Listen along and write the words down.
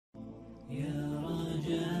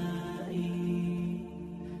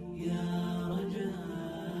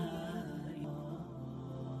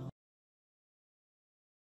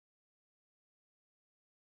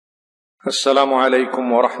Assalamu alaikum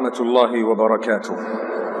wa rahmatullahi wa barakatuh.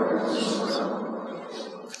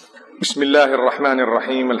 Bismillahir Rahmanir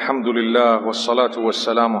Rahim. Alhamdulillah wassalatu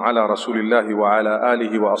wassalamu ala Rasulillahi wa ala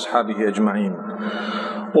alihi wa ashabihi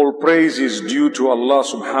ajma'in. All praise is due to Allah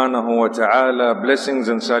subhanahu wa ta'ala. Blessings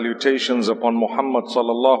and salutations upon Muhammad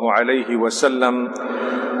sallallahu alayhi wa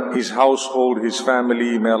sallam, his household, his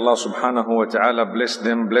family. May Allah subhanahu wa ta'ala bless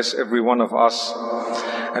them, bless every one of us.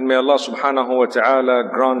 And may Allah subhanahu wa ta'ala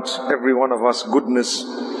grant every one of us goodness.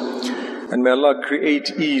 And may Allah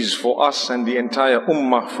create ease for us and the entire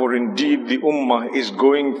ummah, for indeed the ummah is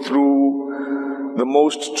going through the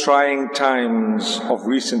most trying times of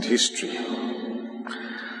recent history.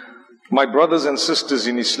 My brothers and sisters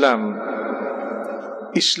in Islam,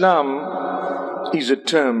 Islam is a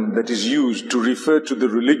term that is used to refer to the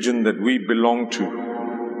religion that we belong to.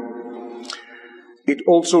 It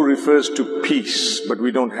also refers to peace, but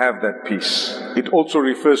we don't have that peace. It also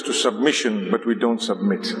refers to submission, but we don't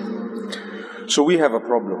submit. So we have a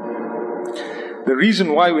problem. The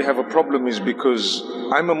reason why we have a problem is because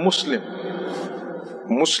I'm a Muslim.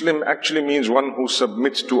 Muslim actually means one who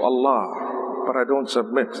submits to Allah, but I don't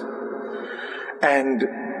submit. And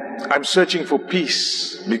I'm searching for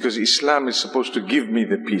peace because Islam is supposed to give me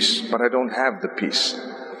the peace, but I don't have the peace.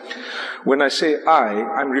 When I say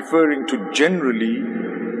I'm referring to generally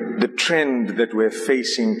the trend that we're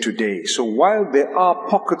facing today. So while there are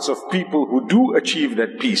pockets of people who do achieve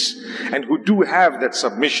that peace and who do have that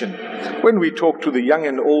submission, when we talk to the young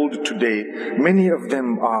and old today, many of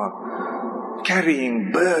them are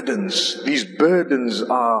carrying burdens. These burdens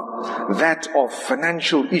are that of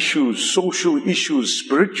financial issues, social issues,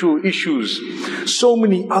 spiritual issues, so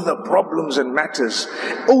many other problems and matters.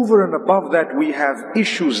 Over and above that, we have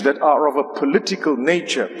issues that are of a political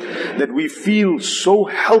nature that we feel so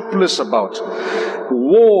helpless about.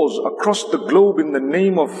 Wars across the globe in the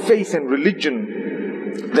name of faith and religion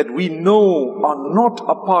that we know are not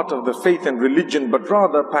a part of the faith and religion, but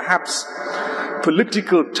rather perhaps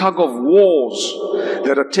political tug of wars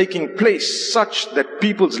that are taking place such that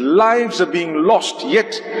people's lives are being lost,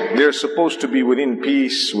 yet they're supposed to be within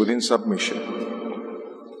peace, within submission.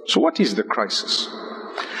 So what is the crisis?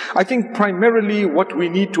 I think primarily what we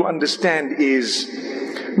need to understand is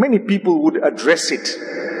many people would address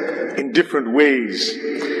it in different ways.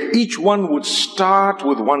 Each one would start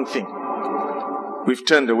with one thing. We've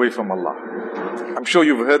turned away from Allah. I'm sure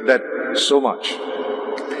you've heard that so much.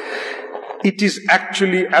 It is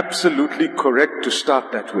actually absolutely correct to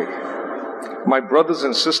start that way. My brothers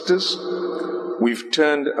and sisters, we've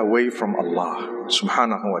turned away from Allah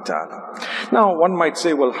subhanahu wa ta'ala. Now one might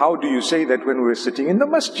say, well, how do you say that when we're sitting in the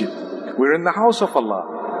masjid? We're in the house of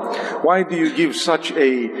Allah. Why do you give such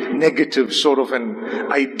a negative sort of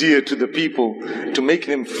an idea to the people to make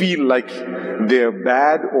them feel like they're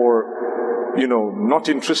bad or, not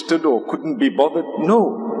interested or couldn't be bothered?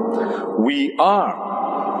 No, we are.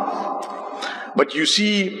 But you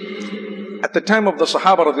see, at the time of the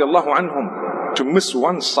Sahaba radiallahu anhum, to miss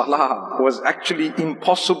one salah was actually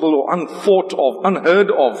impossible or unthought of,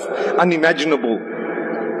 unheard of, unimaginable.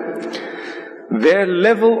 Their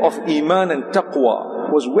level of iman and taqwa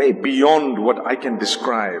was way beyond what I can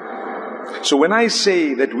describe. So when I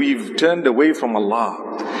say that we've turned away from Allah,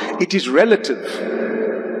 it is relative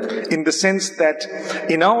in the sense that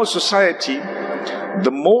in our society,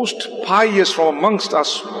 the most pious from amongst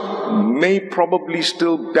us may probably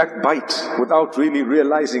still backbite without really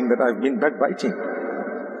realizing that I've been backbiting.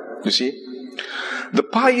 You see? The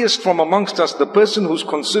pious from amongst us, the person who's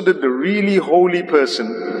considered the really holy person,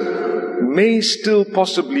 may still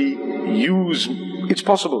possibly use, it's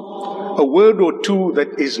possible, a word or two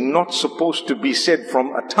that is not supposed to be said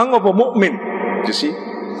from a tongue of a mu'min. You see?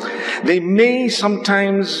 They may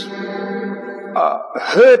sometimes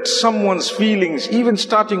hurt someone's feelings, even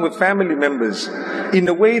starting with family members, in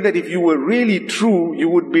a way that if you were really true, you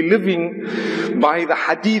would be living by the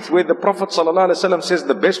hadith where the Prophet ﷺ says,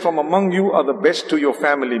 the best from among you are the best to your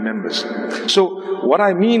family members. So what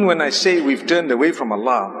I mean when I say we've turned away from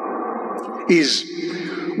Allah is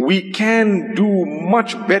we can do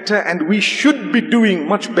much better, and we should be doing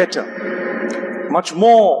much better, much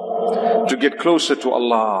more to get closer to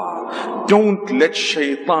Allah. Don't let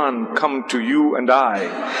shaitan come to you and I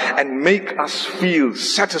and make us feel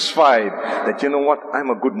satisfied that, you know what, I'm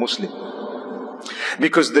a good Muslim.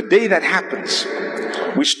 Because the day that happens,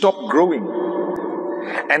 we stop growing.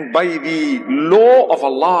 And by the law of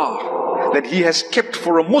Allah that He has kept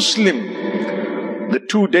for a Muslim, the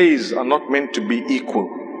 2 days are not meant to be equal.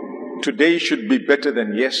 Today should be better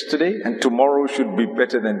than yesterday, and tomorrow should be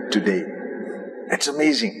better than today. It's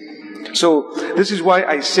amazing. So this is why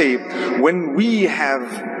I say, when we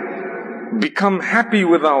have become happy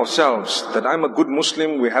with ourselves, that I'm a good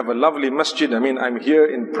Muslim, we have a lovely masjid. I mean, I'm here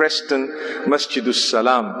in Preston, Masjidus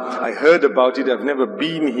Salam. I heard about it, I've never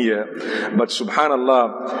been here. But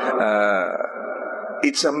subhanallah,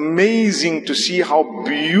 it's amazing to see how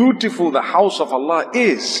beautiful the house of Allah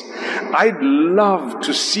is. I'd love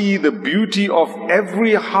to see the beauty of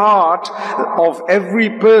every heart of every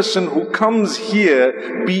person who comes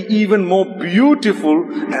here be even more beautiful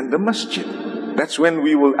than the masjid. That's when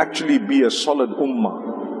we will actually be a solid ummah,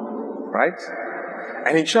 right?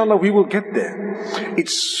 And inshallah we will get there.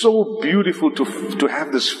 It's so beautiful to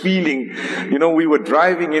have this feeling. You know, we were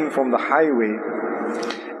driving in from the highway,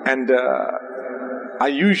 and I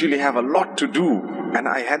usually have a lot to do, and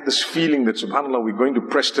I had this feeling that subhanallah, we're going to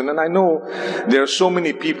Preston. And I know there are so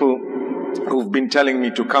many people who've been telling me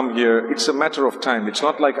to come here. It's a matter of time. It's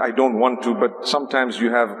not like I don't want to, but sometimes you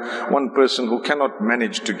have one person who cannot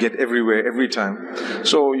manage to get everywhere every time.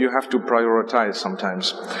 So you have to prioritize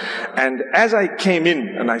sometimes. And as I came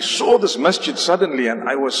in and I saw this masjid suddenly, and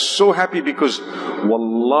I was so happy because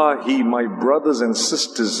wallahi, my brothers and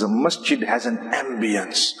sisters, the masjid has an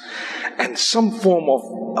ambience and some form of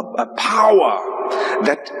a power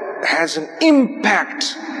that has an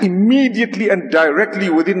impact immediately and directly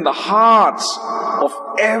within the hearts of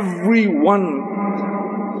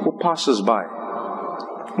everyone who passes by.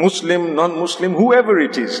 Muslim, non-Muslim, whoever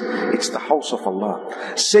it is, it's the house of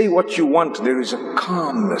Allah. Say what you want, there is a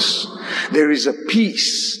calmness, there is a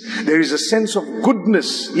peace, there is a sense of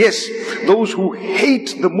goodness. Yes, those who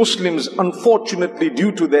hate the Muslims, unfortunately,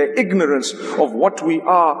 due to their ignorance of what we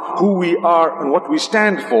are, who we are, and what we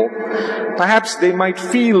stand for, perhaps they might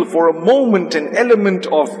feel for a moment an element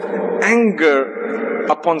of anger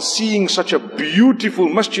upon seeing such a beautiful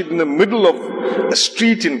masjid in the middle of a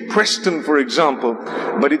street in Preston, for example,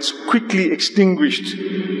 but it's quickly extinguished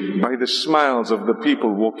by the smiles of the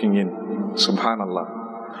people walking in.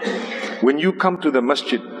 Subhanallah. When you come to the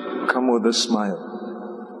masjid, come with a smile.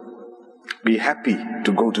 Be happy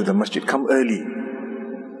to go to the masjid. Come early.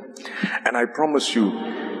 And I promise you,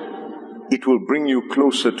 it will bring you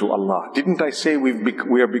closer to Allah. Didn't I say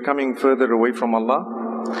we are becoming further away from Allah?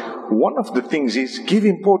 One of the things is give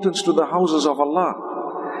importance to the houses of Allah.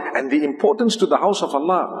 And the importance to the house of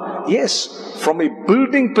Allah, yes, from a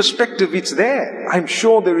building perspective, it's there. I'm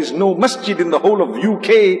sure there is no masjid in the whole of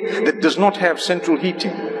UK that does not have central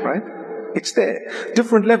heating, right? It's there.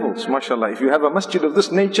 Different levels, mashallah. If you have a masjid of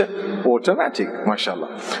this nature, automatic,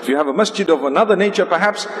 mashallah. If you have a masjid of another nature,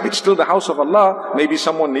 perhaps it's still the house of Allah. Maybe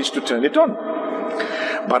someone needs to turn it on.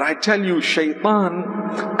 But I tell you,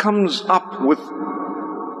 shaitan comes up with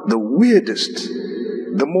the weirdest,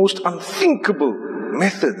 the most unthinkable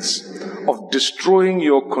methods of destroying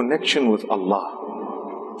your connection with Allah.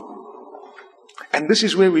 And this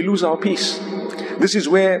is where we lose our peace. This is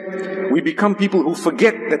where we become people who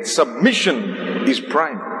forget that submission is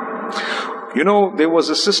prime. You know, there was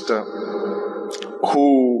a sister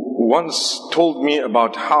who once told me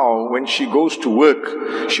about how when she goes to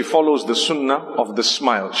work, she follows the sunnah of the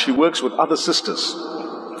smile. She works with other sisters,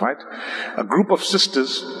 right? A group of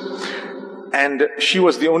sisters, and she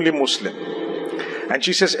was the only Muslim. And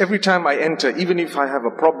she says, every time I enter, even if I have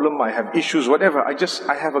a problem, I have issues, whatever,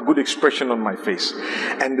 I have a good expression on my face.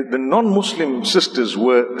 And the non-Muslim sisters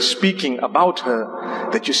were speaking about her,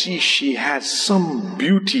 that you see, she has some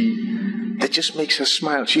beauty that just makes her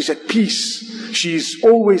smile. She's at peace. She's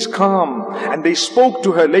always calm. And they spoke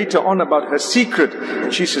to her later on about her secret.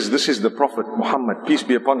 And she says, this is the Prophet Muhammad, peace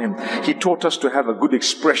be upon him. He taught us to have a good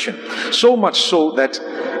expression. So much so that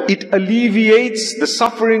it alleviates the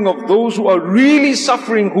suffering of those who are really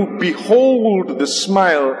suffering, who behold the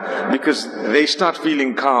smile, because they start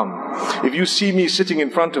feeling calm. If you see me sitting in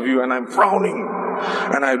front of you and I'm frowning,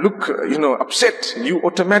 and I look, upset, you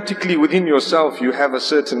automatically within yourself, you have a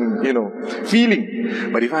certain,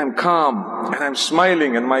 feeling. But if I'm calm and I'm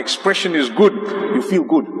smiling and my expression is good, you feel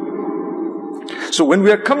good. So when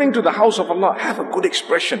we are coming to the house of Allah, have a good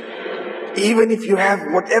expression. Even if you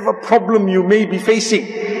have whatever problem you may be facing,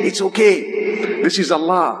 it's okay. This is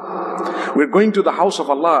Allah. We're going to the house of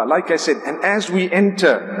Allah, like I said, and as we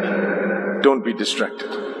enter, don't be distracted.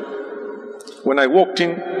 When I walked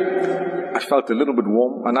in, I felt a little bit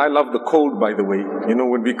warm, and I love the cold, by the way.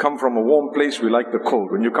 When we come from a warm place, we like the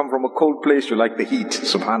cold. When you come from a cold place, you like the heat,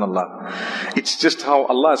 subhanallah. It's just how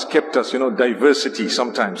Allah has kept us, diversity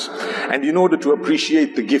sometimes. And in order to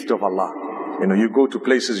appreciate the gift of Allah, You know, you go to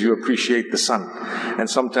places, you appreciate the sun. And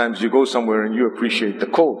sometimes you go somewhere and you appreciate the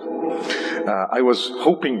cold. I was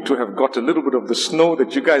hoping to have got a little bit of the snow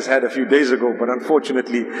that you guys had a few days ago, but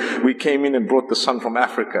unfortunately we came in and brought the sun from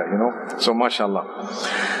Africa, you know. So mashallah.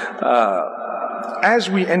 As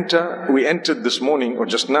we entered this morning, or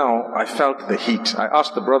just now, I felt the heat. I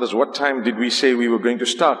asked the brothers, what time did we say we were going to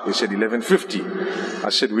start? They said 11:50. I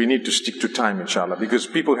said, we need to stick to time, inshallah, because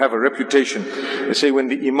people have a reputation. They say when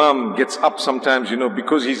the imam gets up sometimes, you know,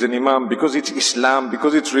 because he's an imam, because it's Islam,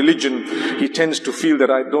 because it's religion, he tends to feel that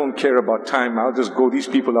I don't care about time, I'll just go. These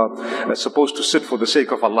people are supposed to sit for the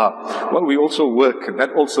sake of Allah. Well, we also work, and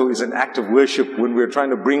that also is an act of worship when we're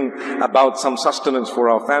trying to bring about some sustenance for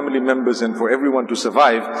our family members and for everyone to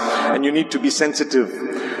survive. And you need to be sensitive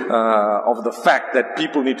of the fact that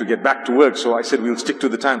people need to get back to work. So I said we'll stick to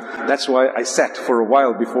the time. That's why I sat for a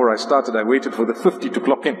while before I started. I waited for the 50 to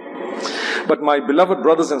clock in. But my beloved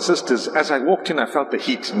brothers and sisters, as I walked in, I felt the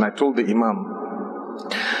heat, and I told the imam,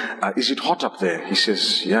 is it hot up there? He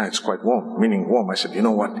says, yeah, it's quite warm, meaning warm. I said, you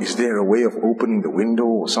know what, is there a way of opening the window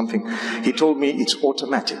or something? He told me it's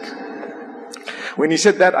automatic. When he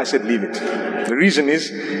said that, I said, leave it. The reason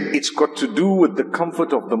is, it's got to do with the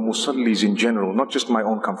comfort of the musallis in general, not just my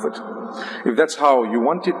own comfort. If that's how you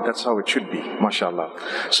want it, that's how it should be, mashallah.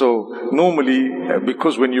 So normally,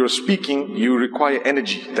 because when you're speaking, you require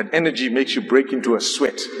energy. That energy makes you break into a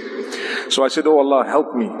sweat. So I said, oh Allah,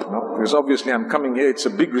 help me. No? Because obviously I'm coming here, it's a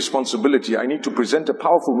big responsibility. I need to present a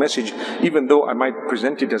powerful message, even though I might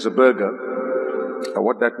present it as a burger.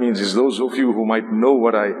 What that means is, those of you who might know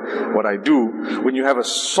what I do, when you have a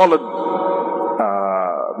solid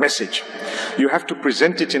message, you have to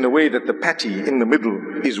present it in a way that the patty in the middle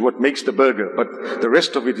is what makes the burger, but the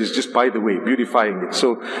rest of it is just by the way, beautifying it.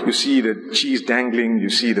 So you see the cheese dangling, you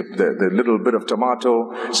see the little bit of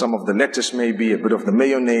tomato, some of the lettuce maybe, a bit of the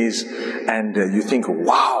mayonnaise, and you think,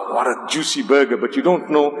 wow, what a juicy burger, but you don't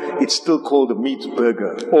know it's still called a meat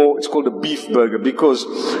burger, or it's called a beef burger because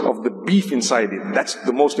of the beef inside it. That's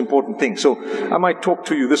the most important thing. So I might talk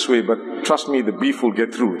to you this way, but trust me, the beef will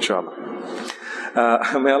get through, inshallah.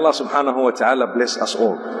 May Allah subhanahu wa ta'ala bless us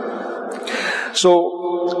all.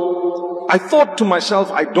 So I thought to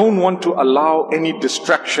myself, I don't want to allow any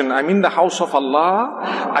distraction. I'm in the house of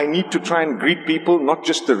Allah. I need to try and greet people, not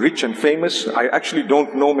just the rich and famous. I actually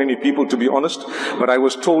don't know many people, to be honest, but I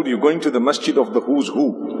was told you're going to the masjid of the who's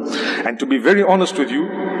who. And to be very honest with you,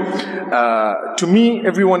 to me,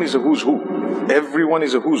 everyone is a who's who. Everyone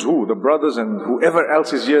is a who's who. The brothers and whoever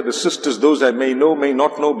else is here, the sisters, those I may know, may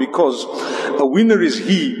not know, because a winner is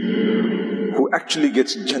he who actually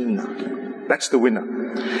gets Jannah. That's the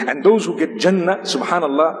winner. And those who get Jannah,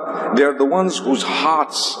 subhanallah, they are the ones whose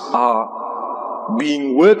hearts are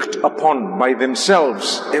being worked upon by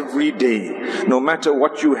themselves every day. No matter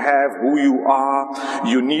what you have, who you are,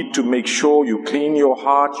 you need to make sure you clean your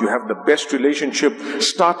heart, you have the best relationship,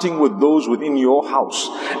 starting with those within your house,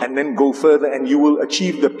 and then go further, and you will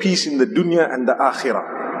achieve the peace in the dunya and the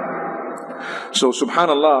akhirah. So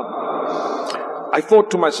subhanallah, I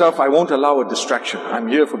thought to myself, I won't allow a distraction. I'm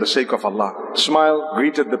here for the sake of Allah. Smile,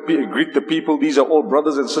 greet the people. These are all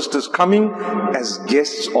brothers and sisters coming as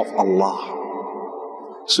guests of Allah.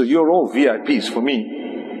 So you're all VIPs for me.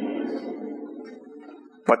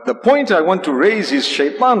 But the point I want to raise is,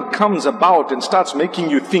 shaitan comes about and starts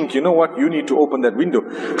making you think, you know what, you need to open that window.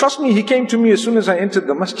 Trust me, he came to me as soon as I entered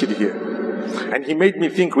the masjid here. And he made me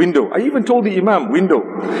think window. I even told the imam, window.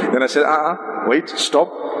 Then I said, wait, stop.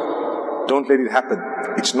 Don't let it happen.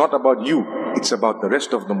 It's not about you. It's about the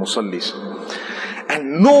rest of the musallis.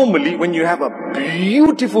 And normally when you have a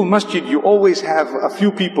beautiful masjid, you always have a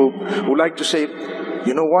few people who like to say,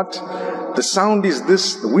 you know what? The sound is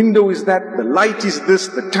this, the window is that, the light is this,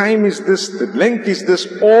 the time is this, the length is this.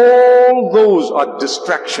 All those are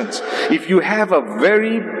distractions. If you have a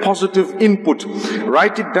very positive input,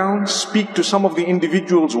 write it down, speak to some of the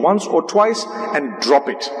individuals once or twice, and drop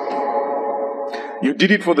it. You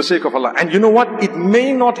did it for the sake of Allah. And you know what? It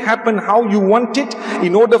may not happen how you want it.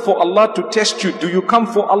 In order for Allah to test you, do you come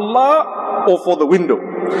for Allah or for the window?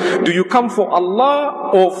 Do you come for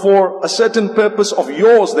Allah or for a certain purpose of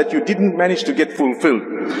yours that you didn't manage to get fulfilled?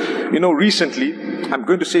 You know, recently, I'm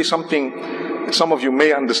going to say something some of you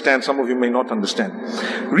may understand, some of you may not understand.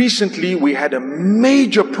 Recently, we had a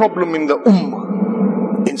major problem in the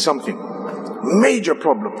ummah, in something. Major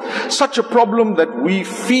problem. Such a problem that we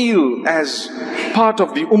feel as part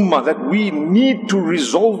of the ummah that we need to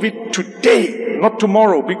resolve it today, not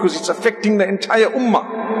tomorrow, because it's affecting the entire ummah.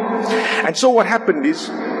 And so what happened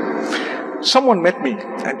is, someone met me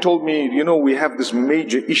and told me, you know, we have this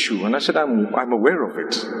major issue. And I said, I'm aware of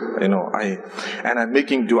it. You know, I'm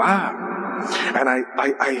making dua. And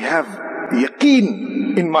I have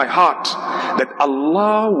yaqeen in my heart that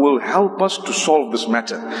Allah will help us to solve this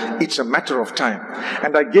matter. It's a matter of time.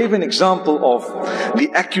 And I gave an example of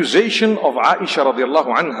the accusation of Aisha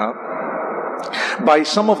radiallahu anha by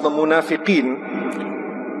some of the munafiqeen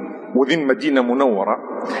within Medina Munawwara.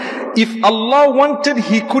 If Allah wanted,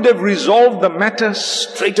 He could have resolved the matter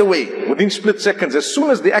straight away, within split seconds. As soon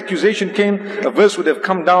as the accusation came, a verse would have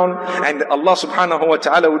come down and Allah subhanahu wa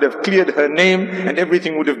ta'ala would have cleared her name and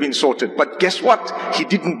everything would have been sorted. But guess what? He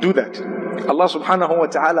didn't do that. Allah subhanahu wa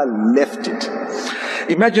ta'ala left it.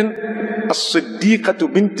 Imagine as-Siddiqatu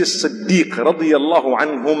bint as-Siddiq radiyallahu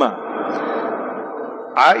anhuma,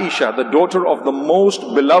 Aisha, the daughter of the most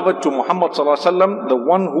beloved to Muhammad sallallahu alaihi wasallam, the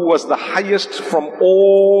one who was the highest from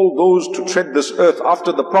all those to tread this earth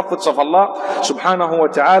after the prophets of Allah subhanahu wa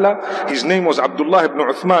ta'ala. His name was Abdullah ibn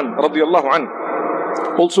Uthman radiyallahu anhu,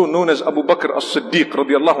 also known as Abu Bakr as-Siddiq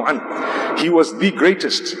radiyallahu anhu. He was the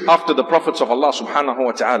greatest after the prophets of Allah subhanahu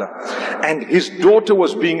wa ta'ala. And his daughter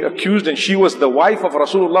was being accused, and she was the wife of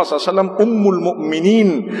Rasulullah sallallahu alaihi wasallam, Ummul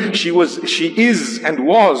Mu'mineen. She is and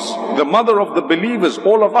was the mother of the believers.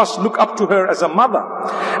 All of us look up to her as a mother.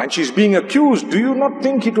 And she's being accused. Do you not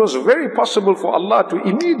think it was very possible for Allah to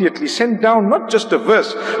immediately send down not just a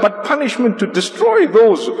verse, but punishment to destroy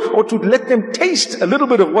those, or to let them taste a little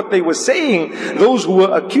bit of what they were saying, those who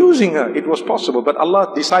were accusing her? It was possible, but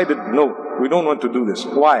Allah decided, no, we don't want to do this.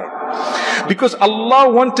 Why? Because Allah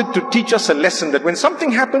wanted to teach us a lesson that when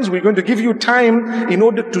something happens, we're going to give you time in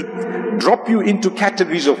order to drop you into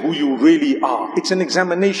categories of who you really are. It's an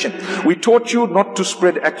examination. We taught you not to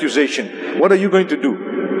spread accusation. What are you going to do?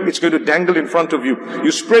 It's going to dangle in front of you.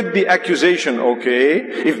 You spread the accusation, okay?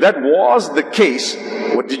 If that was the case,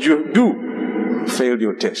 what did you do? Failed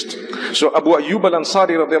your test. So Abu Ayyub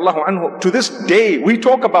al-Ansari radiallahu anhu, to this day we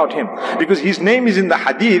talk about him because his name is in the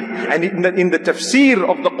hadith and in the tafsir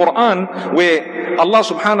of the Quran, where Allah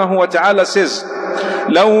subhanahu wa ta'ala says,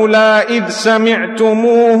 لولا إذ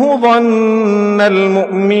سمعتموه ظن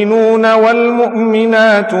المؤمنون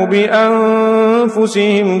والمؤمنات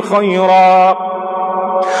بأنفسهم خيرا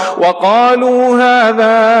وقالوا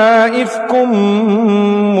هذا إفك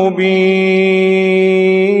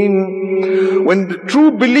مبين. When the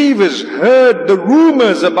true believers heard the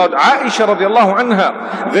rumors about Aisha radiallahu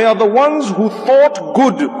anha, they are the ones who thought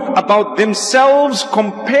good about themselves,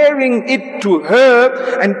 comparing it to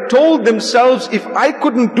her, and told themselves, if I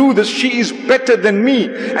couldn't do this, she is better than me.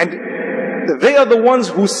 And they are the ones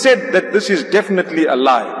who said that this is definitely a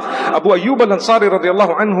lie. Abu Ayyub al-Ansari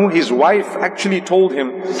radiallahu anhu, his wife actually told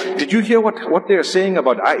him, did you hear what they are saying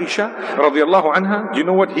about Aisha radiallahu anha? Do you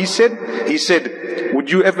know what he said? He said, would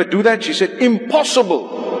you ever do that? She said,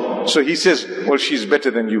 impossible. So he says, well, she's better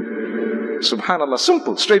than you. Subhanallah,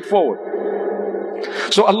 simple, straightforward.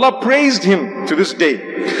 So Allah praised him to this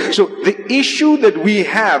day. So the issue that we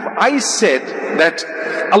have, I said that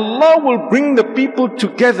Allah will bring the people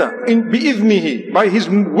together in bi'idhnihi, by His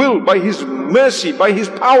will, by His mercy, by His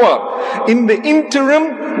power. In the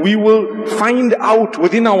interim, we will find out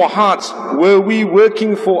within our hearts, were we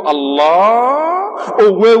working for Allah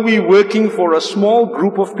or were we working for a small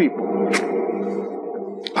group of people?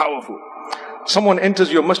 Powerful. Someone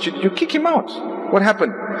enters your masjid, you kick him out. What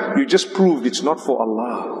happened? You just proved it's not for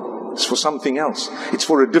Allah. It's for something else. It's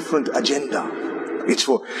for a different agenda. It's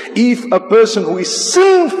for, if a person who is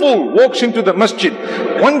sinful walks into the masjid,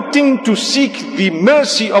 wanting to seek the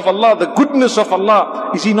mercy of Allah, the goodness of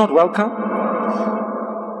Allah, is he not welcome?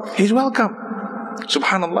 He's welcome.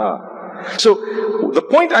 Subhanallah. So the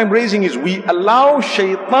point I'm raising is, we allow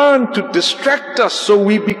shaitan to distract us, so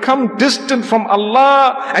we become distant from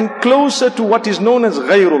Allah and closer to what is known as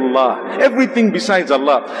ghayrullah. Everything besides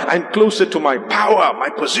Allah. I'm closer to my power, my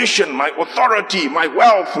position, my authority, my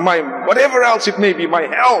wealth, my whatever else it may be, my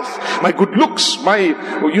health, my good looks, my,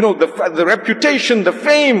 the reputation, the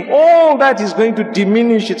fame. All that is going to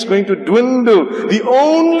diminish. It's going to dwindle. The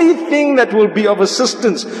only thing that will be of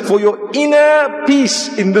assistance for your inner peace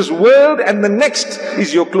in this world and the next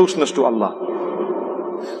is your closeness to Allah.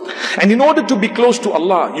 And in order to be close to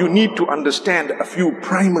Allah, you need to understand a few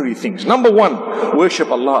primary things. Number one,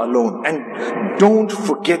 worship Allah alone. And don't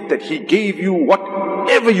forget that He gave you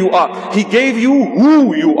whatever you are. He gave you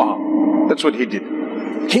who you are. That's what He did.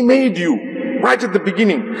 He made you right at the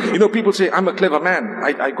beginning. People say, I'm a clever man.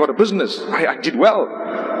 I got a business. I did well.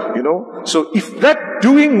 So if that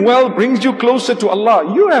doing well brings you closer to Allah,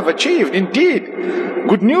 you have achieved indeed.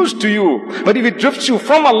 Good news to you. But if it drifts you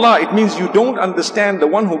from Allah, it means you don't understand the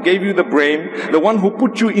one who gave you the brain, the one who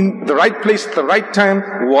put you in the right place at the right time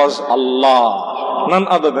was Allah. None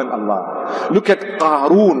other than Allah. Look at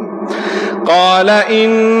Qarun. قَالَ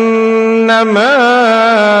إِنَّمَا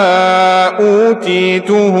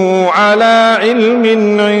أُوتِيتُهُ عَلَىٰ عِلْمٍ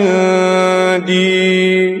عِنْدِي.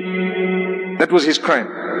 That was his crime.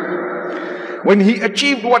 When he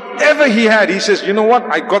achieved whatever he had, he says, you know what?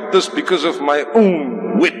 I got this because of my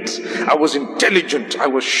own wit. I was intelligent. I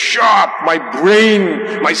was sharp. My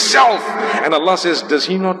brain, myself. And Allah says, does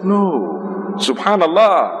he not know?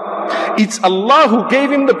 Subhanallah. It's Allah who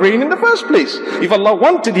gave him the brain in the first place. If Allah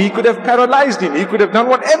wanted, He could have paralyzed him. He could have done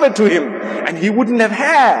whatever to him. And he wouldn't have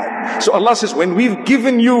had. So Allah says, when we've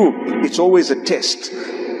given you, it's always a test.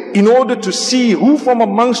 In order to see who from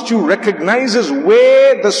amongst you recognizes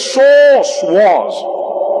where the source was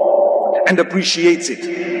and appreciates it.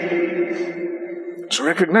 So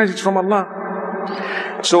recognize it's from Allah.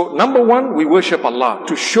 So number one, we worship Allah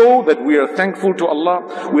to show that we are thankful to Allah,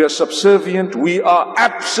 we are subservient, we are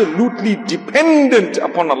absolutely dependent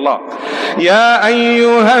upon Allah. Ya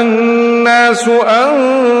ayyuhan nasu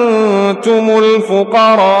antumul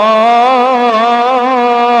fuqara'u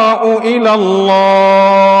ila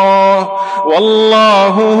Allah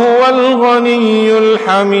wallahu huwal ghaniyyul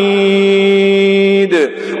hamid.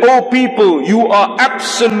 O people, you are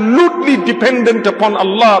absolutely dependent upon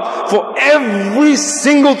Allah for every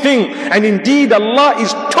single thing. And indeed, Allah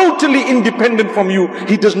is totally independent from you.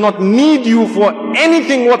 He does not need you for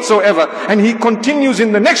anything whatsoever. And He continues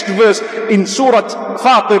in the next verse in Surah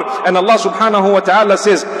Fatir. And Allah subhanahu wa ta'ala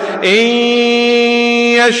says,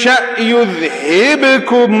 إِن يَشَأْ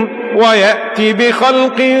يُذْهِبْكُمْ وَيَأْتِ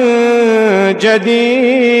بِخَلْقٍ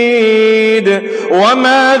جَدِيدٍ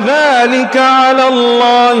وَمَا ذَلِكَ عَلَى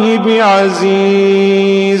اللَّهِ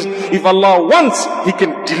بِعَزِيزٍ. If Allah wants, He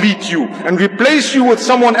can delete you and replace you with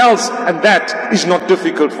someone else, and that is not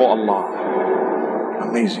difficult for Allah.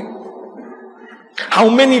 Amazing. How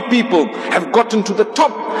many people have gotten to the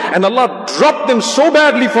top and Allah dropped them so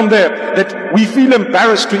badly from there that we feel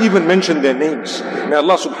embarrassed to even mention their names. May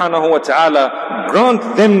Allah subhanahu wa ta'ala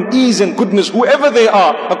grant them ease and goodness, whoever they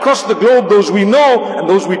are, across the globe, those we know and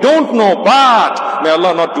those we don't know, but may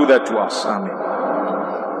Allah not do that to us. Ameen.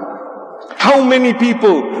 How many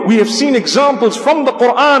people, we have seen examples from the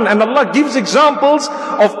Quran, and Allah gives examples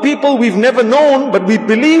of people we've never known, but we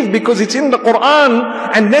believe because it's in the Quran.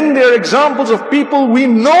 And then there are examples of people we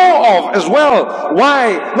know of as well.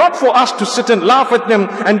 Why? Not for us to sit and laugh at them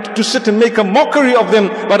and to sit and make a mockery of them,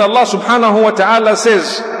 but Allah subhanahu wa ta'ala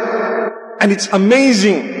says, and it's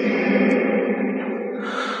amazing,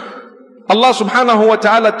 Allah subhanahu wa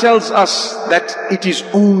ta'ala tells us that it is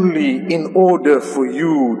only in order for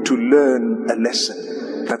you to learn a lesson.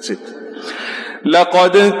 That's it.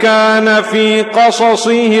 لَقَدْ كَانَ فِي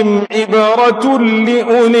قَصَصِهِمْ عِبْرَةٌ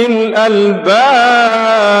لِأُولِي الْأَلْبَابِ.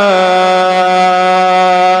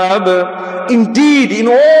 Indeed, in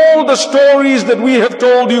all the stories that we have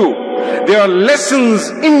told you, there are lessons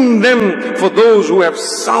in them for those who have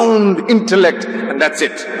sound intellect, and that's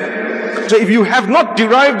it. So if you have not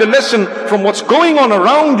derived a lesson from what's going on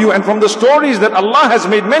around you and from the stories that Allah has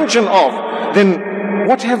made mention of, then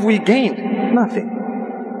what have we gained? Nothing.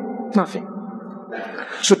 Nothing.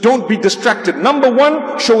 So don't be distracted. Number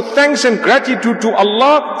one, show thanks and gratitude to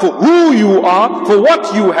Allah for who you are, for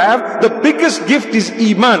what you have. The biggest gift is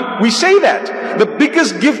Iman. We say that. The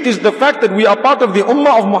biggest gift is the fact that we are part of the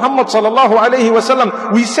Ummah of Muhammad sallallahu alayhi wasallam.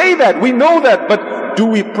 We say that. We know that. But do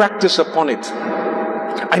we practice upon it?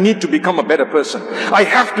 I need to become a better person. I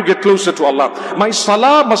have to get closer to Allah. My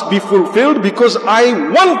salah must be fulfilled because I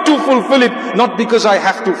want to fulfill it, not because I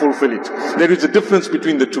have to fulfill it. There is a difference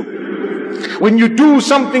between the two. When you do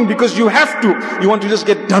something because you have to, you want to just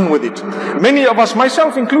get done with it. Many of us,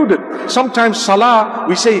 myself included, sometimes salah,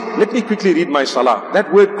 we say, let me quickly read my salah.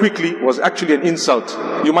 That word quickly was actually an insult.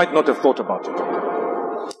 You might not have thought about it.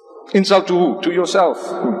 Insult to who? To yourself.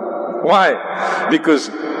 Why? Because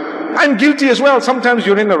I'm guilty as well. Sometimes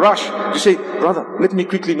you're in a rush. You say, brother, let me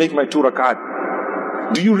quickly make my 2 rakat.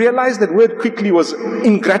 Do you realize that word quickly was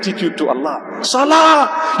ingratitude to Allah? Salah!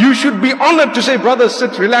 You should be honored to say, brother,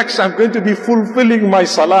 sit, relax, I'm going to be fulfilling my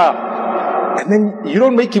salah. And then you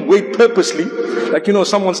don't make him wait purposely. Like,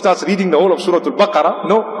 someone starts reading the whole of Surah Al-Baqarah.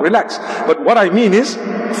 No, relax. But what I mean is,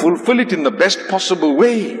 fulfill it in the best possible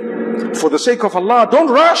way. For the sake of Allah, don't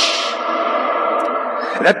rush.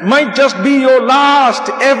 That might just be your last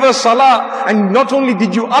ever salah. And not only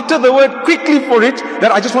did you utter the word quickly for it,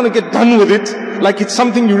 that I just want to get done with it. Like it's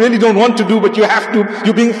something you really don't want to do, but you have to.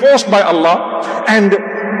 You're being forced by Allah. And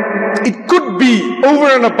it could be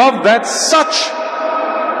over and above that such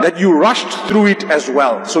that you rushed through it as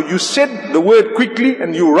well. So you said the word quickly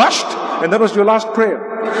and you rushed, and that was your last prayer.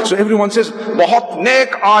 So everyone says, "Bahut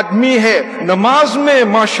नेक आदमी है, नमाज में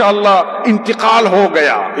माशाअल्लाह इंतकाल हो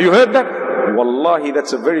गया." You heard that? Wallahi,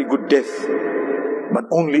 that's a very good death. But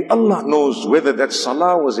only Allah knows whether that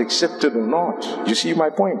salah was accepted or not. You see my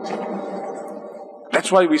point? That's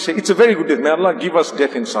why we say it's a very good death. May Allah give us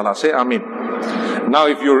death in salah. Say Ameen. Now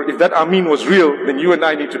if that Ameen was real, then you and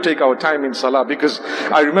I need to take our time in salah. Because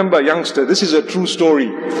I remember, youngster, this is a true story.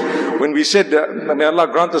 When we said, may Allah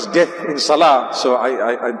grant us death in salah, so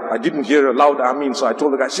I didn't hear a loud Ameen, so I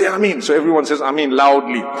told the guy, say Ameen. So everyone says Ameen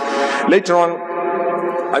loudly. Later on,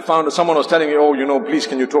 I found someone was telling me, "Oh, please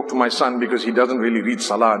can you talk to my son because he doesn't really read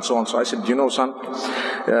salah and so on." So I said, "Son,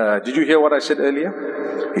 did you hear what I said earlier?"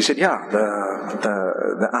 He said, "Yeah,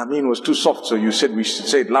 the Ameen was too soft, so you said we should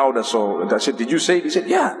say it louder." So I said, "Did you say it?" He said,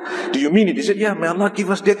 "Yeah." "Do you mean it?" He said, "Yeah, may Allah give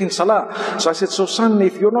us death in salah." So I said, "So son,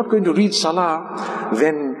 if you're not going to read salah,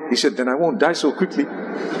 then," he said, "then I won't die so quickly."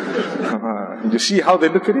 You see how they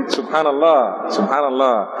look at it? Subhanallah,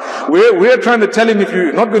 Subhanallah. We're trying to tell him, if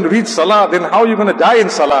you're not going to read salah, then how are you going to die in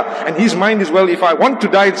salah? And his mind is, well, if I want to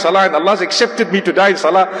die in salah and Allah's accepted me to die in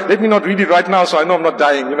salah, let me not read it right now so I know I'm not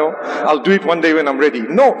dying, I'll do it one day when I'm ready.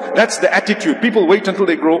 No, that's the attitude. People wait until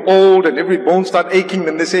they grow old and every bone start aching,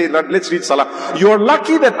 then they say, let's read salah. You're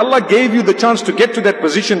lucky that Allah gave you the chance to get to that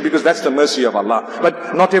position, because that's the mercy of Allah.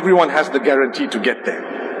 But not everyone has the guarantee to get there.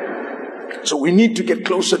 So we need to get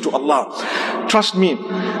closer to Allah. Trust me.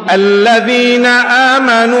 الَّذِينَ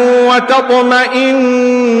آمَنُوا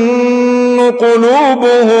وَتَطْمَئِنُّ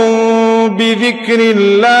قُلُوبُهُم بِذِكْرِ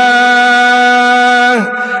اللَّهِ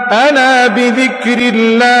أَلَا بِذِكْرِ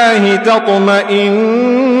اللَّهِ تَطْمَئِنُّ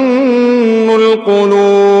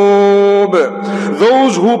الْقُلُوبُ.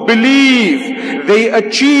 Those who believe, they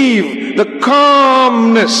achieve the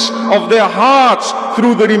calmness of their hearts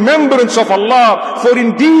through the remembrance of Allah. For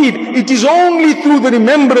indeed, it is only through the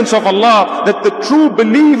remembrance of Allah that the true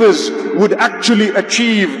believers would actually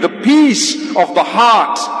achieve the peace of the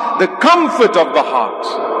heart, the comfort of the heart.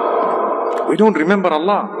 We don't remember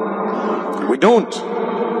Allah. We don't.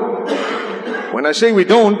 When I say we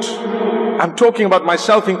don't, I'm talking about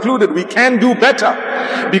myself included. We can do better.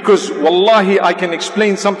 Because wallahi, I can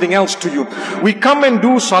explain something else to you. We come and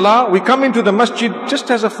do salah, we come into the masjid just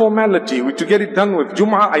as a formality, to get it done with.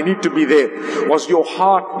 Jum'ah, I need to be there. Was your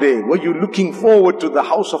heart there? Were you looking forward to the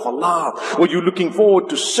house of Allah? Were you looking forward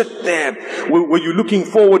to sit there? Were you looking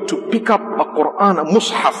forward to pick up a Quran, a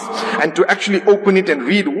mushaf, and to actually open it and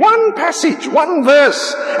read one passage, one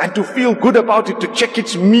verse, and to feel good about it, to check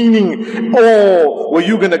its meaning? Or were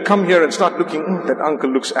you going to come here and start looking, that uncle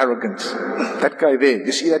looks arrogant, that guy there,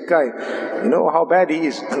 you see that guy, you know how bad he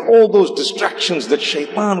is, and all those distractions that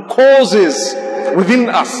shaitan causes within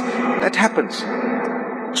us, that happens.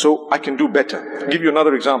 So I can do better. I'll give you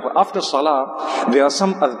another example. After salah, there are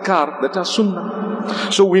some adhkar that are sunnah.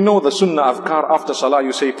 So we know the sunnah adhkar. After salah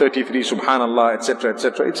you say 33 subhanallah, etc.,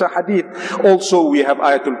 etc. It's a hadith. Also we have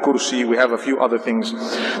ayatul kursi, we have a few other things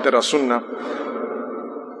that are sunnah.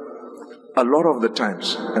 A lot of the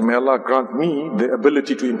times, and may Allah grant me the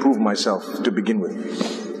ability to improve myself to begin with,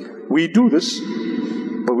 we do this,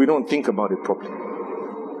 but we don't think about it properly.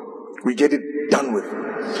 We get it done with.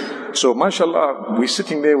 So mashallah, we're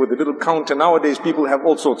sitting there with a little counter. Nowadays people have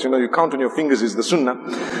all sorts, you count on your fingers is the sunnah.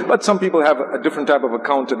 But some people have a different type of a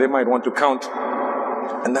counter. They might want to count,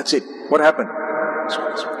 and that's it. What happened?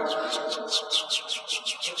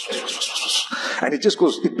 And it just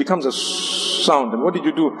goes, it becomes a sound. And what did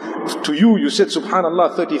you do? To you, you said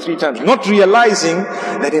subhanallah 33 times, not realizing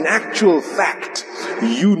that in actual fact,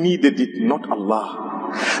 you needed it, not Allah.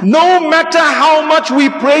 No matter how much we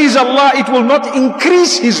praise Allah, it will not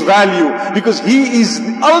increase His value, because He is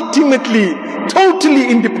ultimately, totally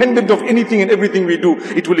independent of anything and everything we do.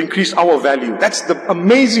 It will increase our value. That's the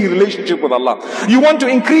amazing relationship with Allah. You want to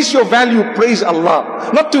increase your value, praise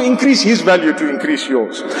Allah. Not to increase His value, to increase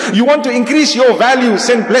yours. You want to increase your value,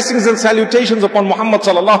 send blessings and salutations upon Muhammad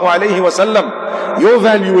sallallahu alayhi wa sallam. Your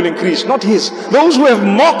value will increase, not his. Those who have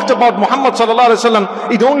mocked about Muhammad sallallahu alayhi wa sallam,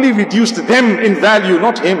 it only reduced them in value,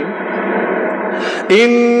 not him.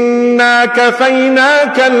 Inna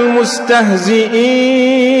kafaynaka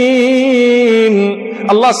al-mustahzi'in.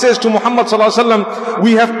 Allah says to Muhammad sallallahu alaihi wasallam,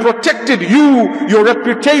 we have protected you, your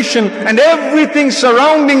reputation, and everything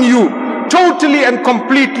surrounding you, totally and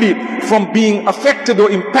completely from being affected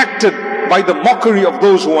or impacted by the mockery of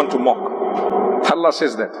those who want to mock. Allah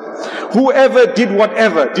says that. Whoever did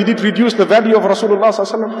whatever, did it reduce the value of Rasulullah sallallahu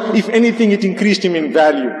alaihi wasallam? If anything, it increased him in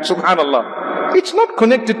value. Subhanallah. It's not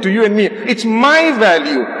connected to you and me. It's my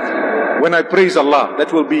value. When I praise Allah,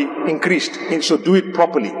 that will be increased. And so do it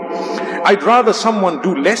properly. I'd rather someone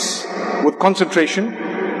do less with concentration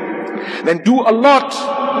then do a lot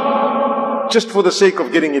just for the sake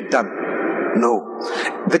of getting it done. No.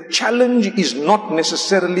 The challenge is not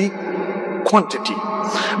necessarily quantity,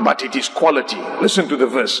 but it is quality. Listen to the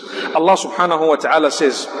verse. Allah subhanahu wa ta'ala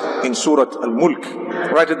says in Surah Al-Mulk,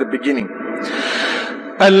 right at the beginning,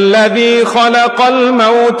 الذي خلق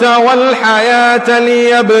الموت والحياة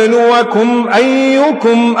ليبلوكم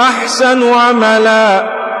أيكم أحسن عملا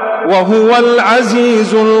وهو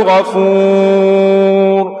العزيز الغفور.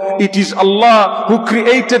 It is Allah who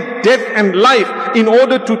created death and life in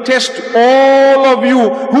order to test all of you,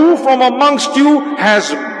 who from amongst you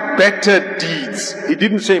has better deeds. He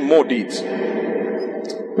didn't say more deeds.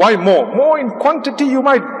 Why more? More in quantity, you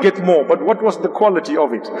might get more, but what was the quality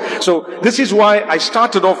of it? So this is why I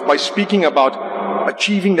started off by speaking about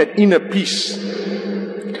achieving that inner peace,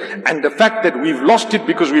 and the fact that we've lost it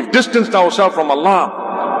because we've distanced ourselves from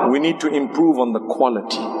Allah. We need to improve on the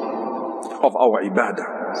quality of our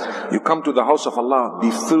ibadah. You come to the house of Allah, be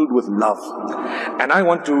filled with love. And I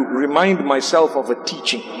want to remind myself of a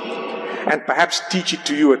teaching, and perhaps teach it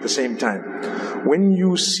to you at the same time. When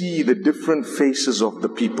you see the different faces of the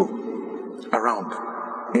people around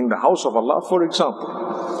in the house of Allah, for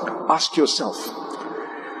example, ask yourself,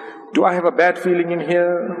 do I have a bad feeling in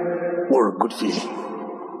here or a good feeling?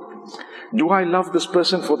 Do I love this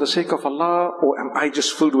person for the sake of Allah, or am I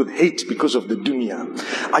just filled with hate because of the dunya?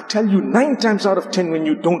 I tell you, 9 times out of 10, when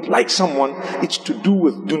you don't like someone, it's to do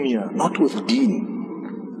with dunya, not with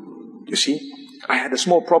deen. You see? I had a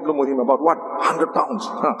small problem with him about what? 100 pounds.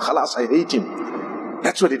 Khalas, I hate him.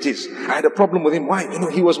 That's what it is. I had a problem with him. Why?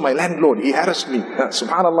 He was my landlord. He harassed me.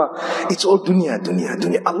 Subhanallah. It's all dunya, dunya,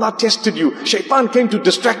 dunya. Allah tested you. Shaitan came to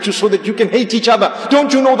distract you so that you can hate each other.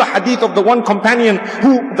 Don't you know the hadith of the one companion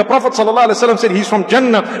who the Prophet ﷺ said he's from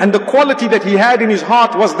Jannah, and the quality that he had in his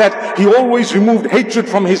heart was that he always removed hatred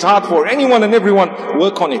from his heart for anyone and everyone.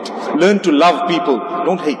 Work on it. Learn to love people.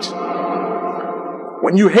 Don't hate.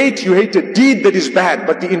 When you hate a deed that is bad,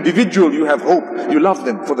 but the individual, you have hope. You love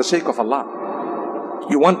them for the sake of Allah.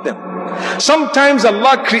 You want them. Sometimes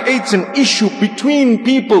Allah creates an issue between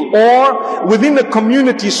people or within a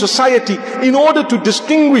community, society, in order to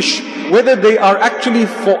distinguish whether they are actually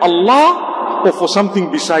for Allah or for something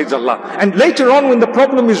besides Allah. And later on, when the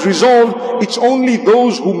problem is resolved, it's only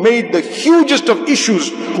those who made the hugest of issues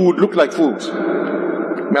who would look like fools.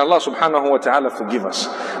 May Allah subhanahu wa ta'ala forgive us.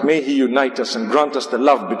 May He unite us and grant us the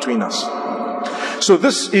love between us. So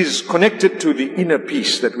this is connected to the inner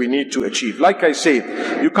peace that we need to achieve. Like I say,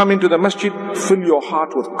 you come into the masjid, fill your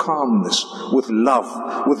heart with calmness, with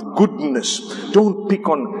love, with goodness. Don't pick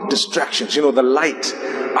on distractions. The light.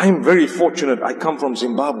 I'm very fortunate. I come from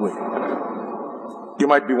Zimbabwe. You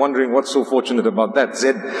might be wondering what's so fortunate about that.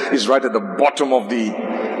 Z is right at the bottom of the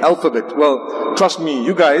alphabet. Well, trust me,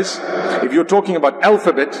 you guys, if you're talking about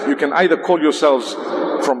alphabet, you can either call yourselves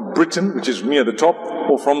from Britain, which is near the top,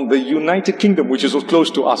 or from the United Kingdom, which is close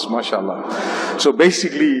to us, mashallah. So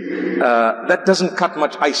basically, that doesn't cut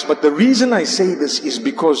much ice. But the reason I say this is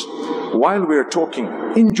because while we're talking,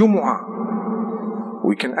 in Jumu'ah,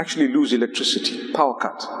 we can actually lose electricity, power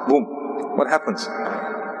cut, boom. What happens?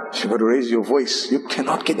 You've got to raise your voice. You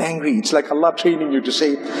cannot get angry. It's like Allah training you to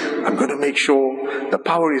say, I'm going to make sure the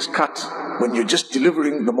power is cut when you're just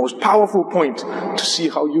delivering the most powerful point to see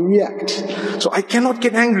how you react. So I cannot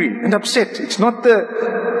get angry and upset. It's not the,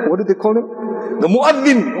 what do they call him? The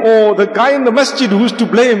muaddin or the guy in the masjid who's to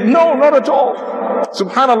blame. No, not at all.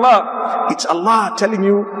 Subhanallah. It's Allah telling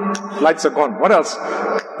you, lights are gone. What else?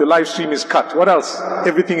 The live stream is cut. What else?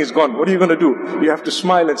 Everything is gone. What are you going to do? You have to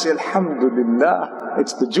smile and say, Alhamdulillah.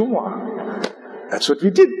 It's the Jumu'ah. That's what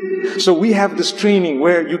we did. So we have this training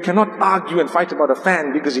where you cannot argue and fight about a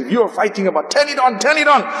fan, because if you are fighting about turn it on,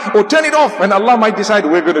 or turn it off, and Allah might decide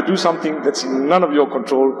we're going to do something that's in none of your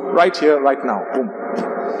control, right here, right now. Boom.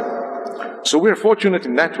 So we're fortunate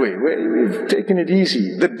in that way. We've taken it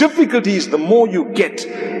easy. The difficulty is the more you get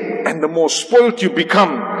and the more spoilt you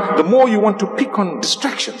become, the more you want to pick on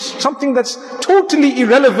distractions. Something that's totally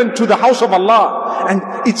irrelevant to the house of Allah. And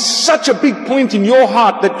it's such a big point in your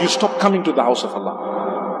heart that you stop coming to the house of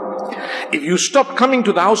Allah. If you stop coming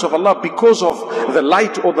to the house of Allah because of the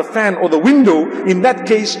light or the fan or the window, in that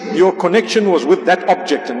case, your connection was with that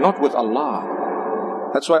object and not with Allah.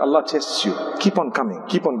 That's why Allah tests you. Keep on coming,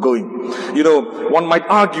 keep on going. One might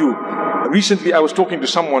argue. Recently I was talking to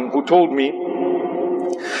someone who told me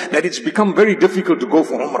that it's become very difficult to go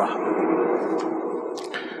for Umrah.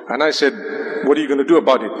 And I said, what are you going to do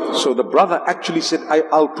about it? So the brother actually said,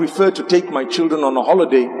 I'll prefer to take my children on a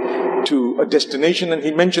holiday to a destination. And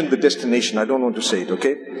he mentioned the destination. I don't want to say it,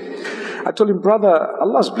 okay? I told him, brother,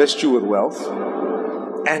 Allah's blessed you with wealth.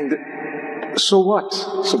 And so what?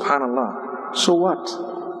 Subhanallah. So what?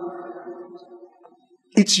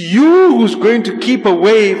 It's you who's going to keep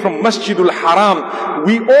away from Masjidul Haram.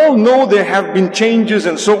 We all know there have been changes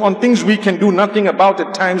and so on, things we can do nothing about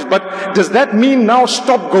at times, but does that mean now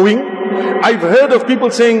stop going? I've heard of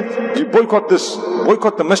people saying, you boycott this,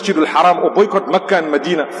 boycott the Masjidul Haram, or boycott Mecca and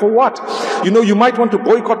Medina. For what? You know, you might want to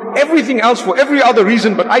boycott everything else for every other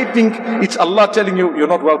reason, but I think it's Allah telling you, you're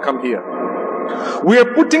not welcome here. We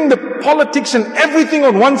are putting the politics and everything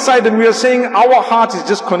on one side, and we are saying our heart is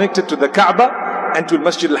just connected to the Kaaba and to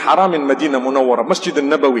Masjid al-Haram in Medina Munawwara, Masjid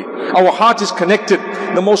al-Nabawi. Our heart is connected.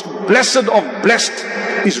 The most blessed of blessed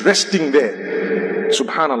is resting there.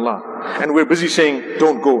 Subhanallah. And we're busy saying,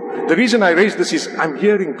 don't go. The reason I raise this is, I'm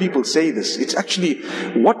hearing people say this. It's actually,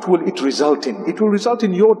 what will it result in? It will result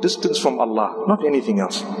in your distance from Allah, not anything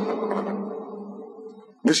else.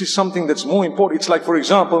 This is something that's more important. It's like, for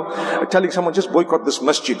example, telling someone, just boycott this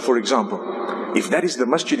masjid, for example. If that is the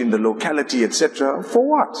masjid in the locality, etc., for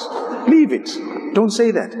what? Leave it. Don't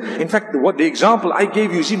say that. In fact, the example I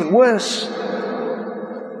gave you is even worse.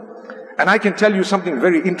 And I can tell you something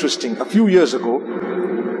very interesting. A few years ago,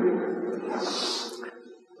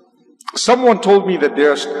 someone told me that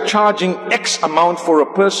they're charging X amount for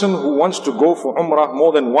a person who wants to go for Umrah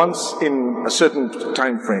more than once in a certain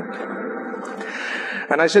time frame.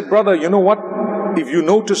 And I said, brother, you know what? If you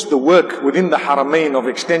notice, the work within the Haramain of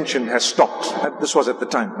extension has stopped. This was at the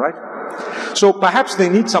time, right? So perhaps they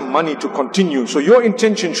need some money to continue. So your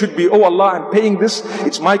intention should be, oh Allah, I'm paying this.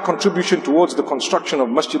 It's my contribution towards the construction of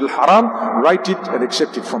Masjid al-Haram. Write it and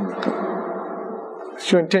accept it from me.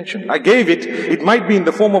 That's your intention. I gave it. It might be in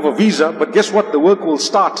the form of a visa, but guess what? The work will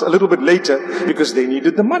start a little bit later because they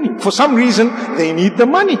needed the money. For some reason, they need the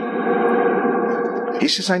money. He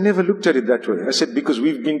says, I never looked at it that way. I said, because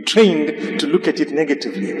we've been trained to look at it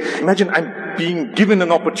negatively. Imagine I'm being given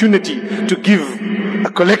an opportunity to give a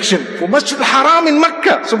collection for Masjid al-Haram in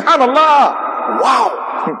Mecca. Subhanallah.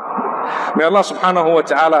 Wow. May Allah subhanahu wa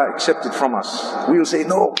ta'ala accept it from us. We will say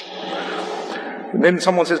no. And then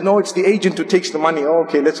someone says, no, it's the agent who takes the money. Oh,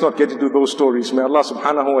 okay, let's not get into those stories. May Allah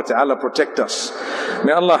subhanahu wa ta'ala protect us.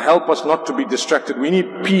 May Allah help us not to be distracted. We need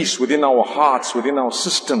peace within our hearts, within our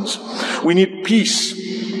systems. We need peace.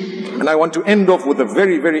 And I want to end off with a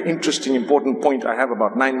very, very interesting, important point. I have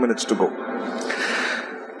about 9 minutes to go.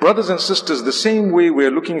 Brothers and sisters, the same way we're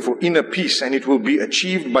looking for inner peace, and it will be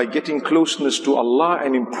achieved by getting closeness to Allah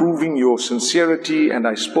and improving your sincerity. And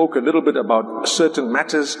I spoke a little bit about certain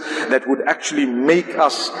matters that would actually make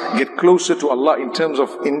us get closer to Allah in terms of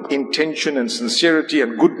intention and sincerity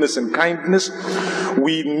and goodness and kindness.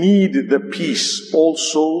 We need the peace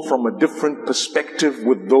also from a different perspective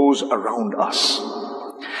with those around us.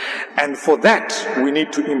 And for that, we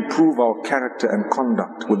need to improve our character and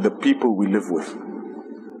conduct with the people we live with.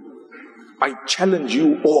 I challenge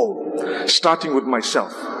you all, starting with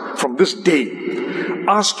myself, from this day,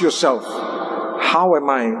 ask yourself, how am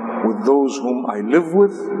I with those whom I live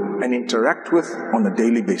with and interact with on a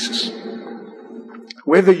daily basis?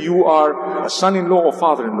 Whether you are a son-in-law or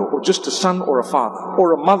father-in-law, or just a son or a father,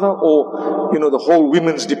 or a mother, or, the whole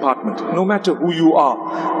women's department, no matter who you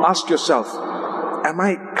are, ask yourself, am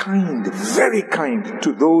I kind, very kind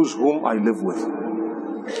to those whom I live with?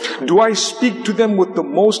 Do I speak to them with the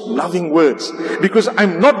most loving words? Because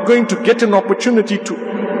I'm not going to get an opportunity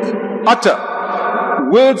to utter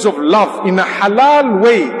words of love in a halal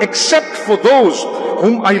way, except for those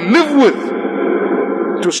whom I live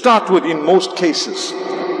with, to start with in most cases.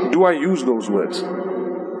 Do I use those words?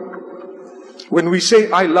 When we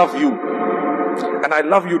say, I love you, and I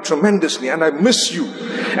love you tremendously, and I miss you,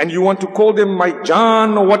 and you want to call them my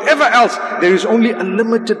Jan or whatever else, there is only a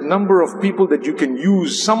limited number of people that you can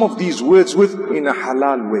use some of these words with in a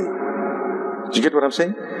halal way. Do you get what I'm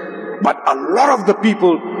saying? But a lot of the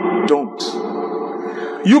people don't.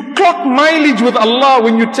 You clock mileage with Allah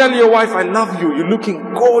when you tell your wife, I love you, you're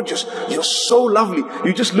looking gorgeous, you're so lovely.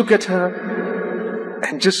 You just look at her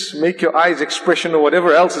and just make your eyes expression or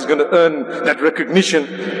whatever else is going to earn that recognition,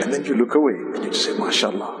 and then you look away and you just say,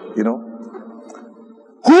 mashallah,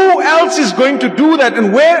 Who else is going to do that?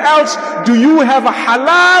 And where else do you have a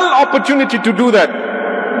halal opportunity to do that?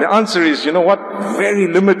 The answer is, you know what? Very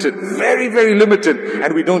limited. Very, very limited.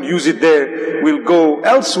 And we don't use it there. We'll go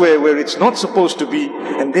elsewhere where it's not supposed to be.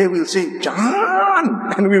 And there we'll say,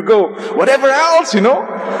 Jan. And we'll go, whatever else,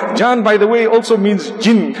 Jan, by the way, also means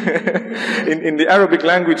jinn in the Arabic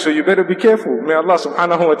language. So you better be careful. May Allah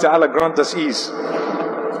subhanahu wa ta'ala grant us ease.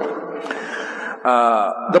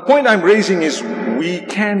 The point I'm raising is we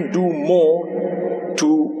can do more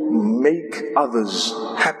to make others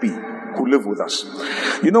happy who live with us.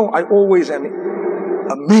 I always am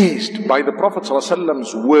amazed by the Prophet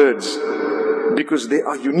ﷺ's words because they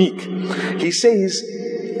are unique. He says,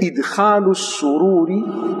 إِدْخَالُ السُّرُورِ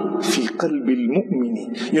فِي قَلْبِ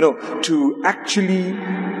الْمُؤْمِنِ. You know, to actually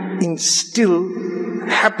instill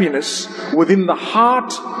happiness within the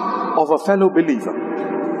heart of a fellow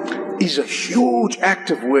believer is a huge act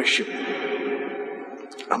of worship.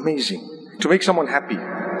 Amazing. To make someone happy.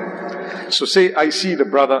 So say I see the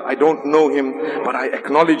brother, I don't know him, but I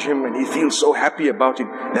acknowledge him and he feels so happy about it.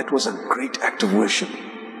 That was a great act of worship.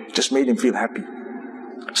 Just made him feel happy.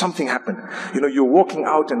 Something happened. You know, you're walking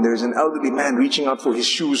out and there's an elderly man reaching out for his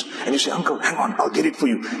shoes and you say, uncle, hang on, I'll get it for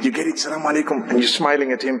you. You get it, salam alaikum, and you're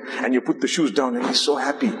smiling at him and you put the shoes down and he's so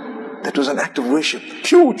happy. That was an act of worship.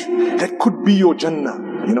 Huge. That could be your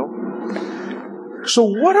Jannah, you know. So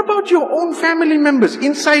what about your own family members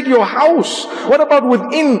inside your house? What about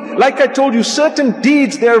within? Like I told you, certain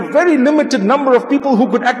deeds, there are a very limited number of people who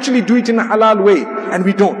could actually do it in a halal way. And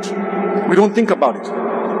we don't. We don't think about it.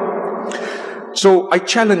 So I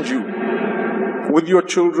challenge you, with your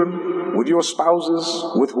children, with your spouses,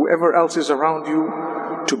 with whoever else is around you,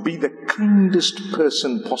 to be the kindest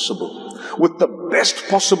person possible, with the best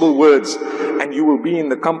possible words, and you will be in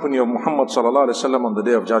the company of Muhammad sallallahu alaihi wasallam on the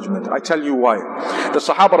Day of Judgment. I tell you why. The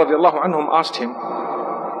Sahaba radiallahu anhum asked him,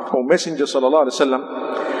 O Messenger sallallahu alaihi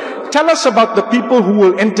wasallam, tell us about the people who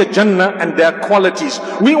will enter Jannah and their qualities.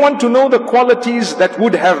 We want to know the qualities that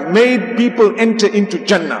would have made people enter into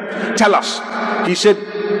Jannah. Tell us. He said,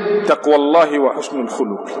 Taqwallahi wa husnul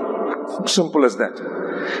khuluq. Simple as that.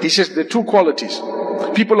 He says there are two qualities.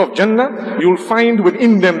 People of Jannah, you'll find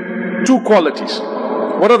within them two qualities.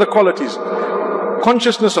 What are the qualities?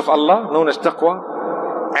 Consciousness of Allah, known as taqwa,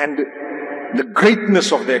 and the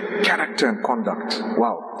greatness of their character and conduct.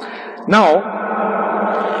 Wow. Now,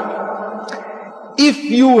 if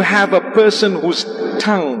you have a person whose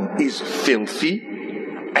tongue is filthy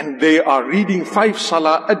and they are reading 5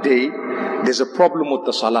 salah a day, there's a problem with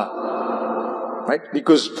the salah. Right?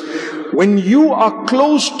 Because when you are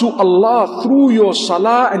close to Allah through your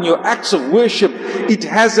salah and your acts of worship, it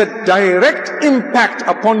has a direct impact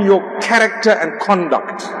upon your character and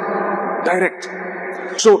conduct. Direct.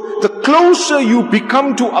 So the closer you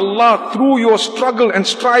become to Allah through your struggle and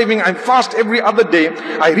striving, I fast every other day,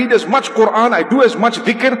 I read as much Quran, I do as much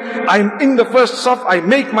dhikr, I'm in the first saf, I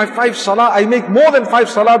make my 5 salah, I make more than 5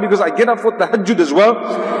 salah because I get up for tahajjud as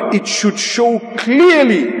well. It should show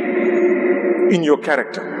clearly in your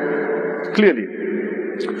character. Clearly.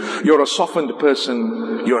 You're a softened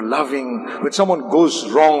person, you're loving. When someone goes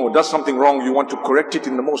wrong or does something wrong, you want to correct it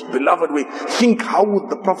in the most beloved way. Think, how would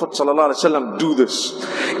the Prophet ﷺ do this?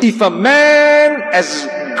 If a man as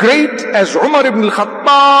great as Umar ibn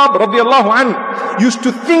al-Khattab radiallahu anhu used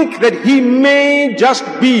to think that he may just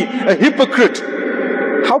be a hypocrite,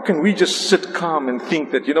 how can we just sit calm and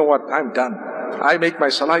think that, you know what, I'm done. I make my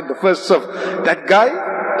salah in the first serve. That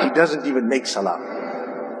guy, he doesn't even make salah.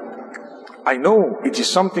 I know it is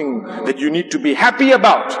something that you need to be happy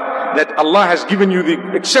about, that Allah has given you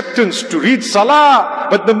the acceptance to read salah.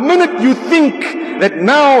 But the minute you think that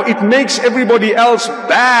now it makes everybody else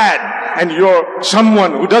bad and you're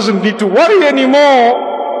someone who doesn't need to worry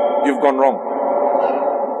anymore, you've gone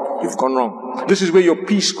wrong. You've gone wrong. This is where your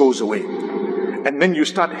peace goes away. And then you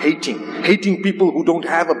start hating people who don't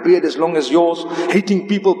have a beard as long as yours, hating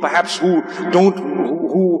people perhaps who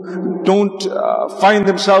don't find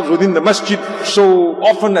themselves within the masjid so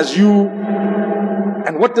often as you.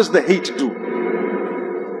 And what does the hate do?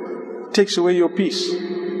 It takes away your peace.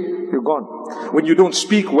 You're gone. When you don't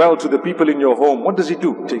speak well to the people in your home, what does it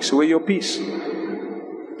do? It takes away your peace.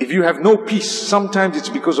 If you have no peace, sometimes it's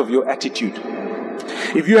because of your attitude.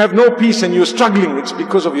 If you have no peace and you're struggling, it's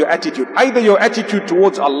because of your attitude. Either your attitude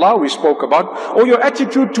towards Allah, we spoke about, or your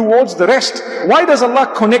attitude towards the rest. Why does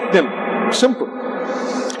Allah connect them? Simple.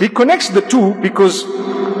 He connects the two because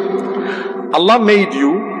Allah made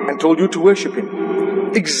you and told you to worship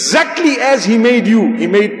Him. Exactly as He made you, He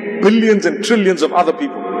made billions and trillions of other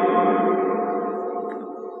people.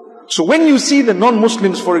 So when you see the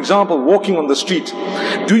non-Muslims, for example, walking on the street,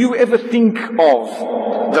 do you ever think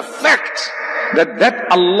of the fact that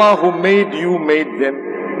Allah who made you made them?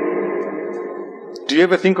 Do you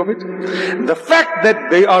ever think of it? The fact that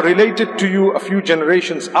they are related to you a few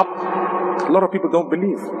generations up, a lot of people don't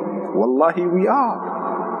believe. Wallahi, we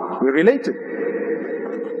are. We're related.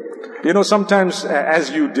 You know, sometimes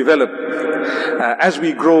as you develop, as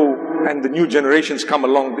we grow and the new generations come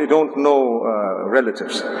along, they don't know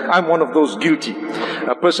relatives. I'm one of those guilty.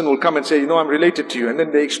 A person will come and say, you know, I'm related to you. And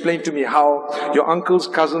then they explain to me how your uncles,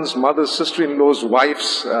 cousins, mothers, sister-in-law's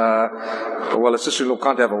wives, well, a sister-in-law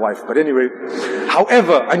can't have a wife, but anyway,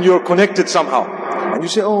 however, and you're connected somehow. And And you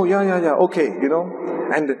say, oh, yeah, okay,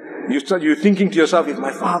 And you're thinking to yourself, if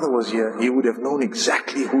my father was here, he would have known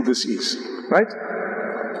exactly who this is. Right?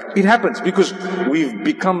 It happens because we've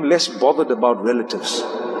become less bothered about relatives.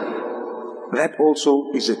 That also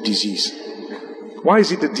is a disease. Why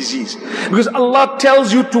is it a disease? Because Allah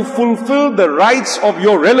tells you to fulfill the rights of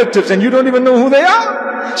your relatives and you don't even know who they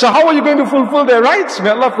are. So how are you going to fulfill their rights? May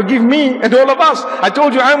Allah forgive me and all of us. I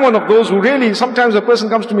told you I'm one of those who really, sometimes a person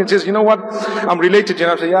comes to me and says, you know what, I'm related to you.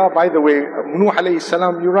 And I say, yeah, by the way, Nuh alayhi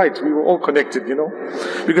salam, you're right. We were all connected,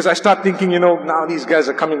 Because I start thinking, now these guys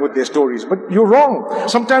are coming with their stories. But you're wrong.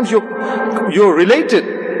 Sometimes you're related.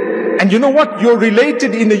 And you know what? You're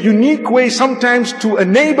related in a unique way sometimes to a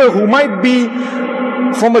neighbor who might be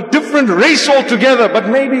from a different race altogether, but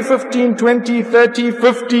maybe 15, 20, 30,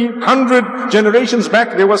 50, 100 generations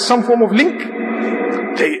back, there was some form of link.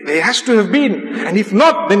 There has to have been. And if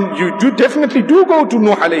not, then you definitely go to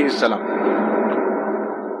Nuh alayhi salam.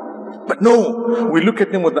 But no, we look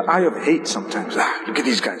at them with the eye of hate sometimes. Look at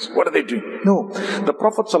these guys. What are they doing? No. The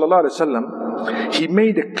Prophet ﷺ, he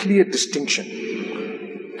made a clear distinction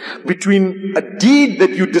between a deed that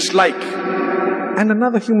you dislike and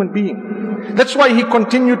another human being. That's why he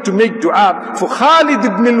continued to make dua for Khalid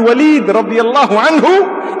ibn al-Walid radiyallahu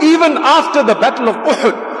anhu even after the battle of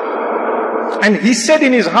Uhud. And he said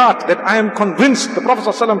in his heart that I am convinced. The Prophet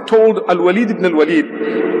ﷺ told Al-Walid ibn al-Walid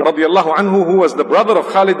radiyallahu anhu, who was the brother of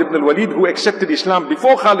Khalid ibn al-Walid, who accepted Islam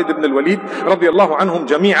before Khalid ibn al-Walid radiyallahu anhum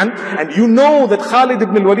jami'an. And you know that Khalid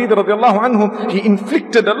ibn al-Walid radiyallahu anhu, he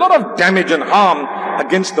inflicted a lot of damage and harm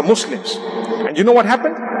against the Muslims. And you know what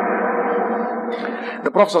happened? The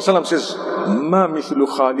Prophet ﷺ says, "Ma mithlu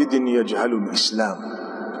Khalidin yajhalu al-Islam.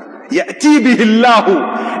 Ya'ti bihi Allahu."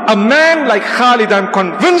 A man like Khalid, I'm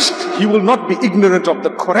convinced he will not be ignorant of the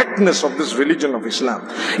correctness of this religion of Islam.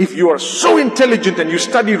 If you are so intelligent and you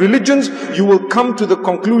study religions, you will come to the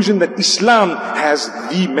conclusion that Islam has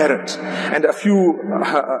the merit. And a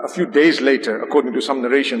few days later, according to some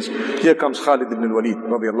narrations, here comes Khalid ibn al-Walid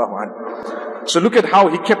radiyallahu anhu. So look at how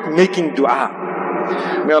he kept making dua.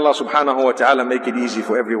 May Allah subhanahu wa ta'ala make it easy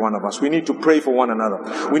for every one of us. We need to pray for one another.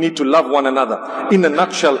 We need to love one another. In a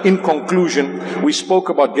nutshell, in conclusion, we spoke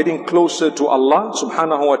about getting closer to Allah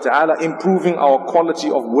subhanahu wa ta'ala, improving our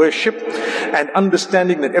quality of worship and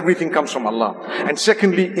understanding that everything comes from Allah. And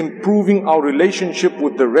secondly, improving our relationship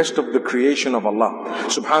with the rest of the creation of Allah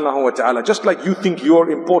subhanahu wa ta'ala. Just like you think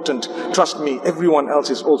you're important, trust me, everyone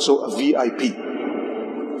else is also a VIP.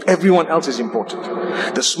 Everyone else is important.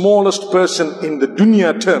 The smallest person in the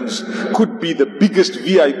dunya terms could be the biggest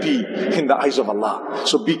VIP in the eyes of Allah.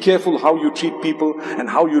 So be careful how you treat people and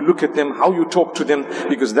how you look at them, how you talk to them,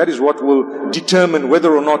 because that is what will determine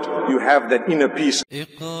whether or not you have that inner peace.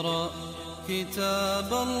 كتاب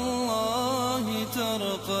الله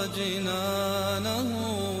ترقى جنانه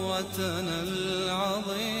وتنال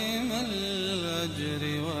عظيم الأجر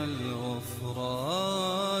والغفران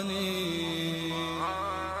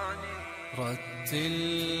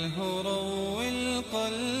رتله روي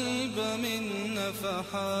القلب من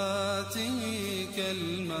نفحاته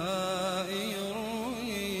كالماء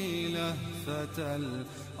يروي لهفة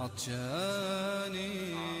العطشان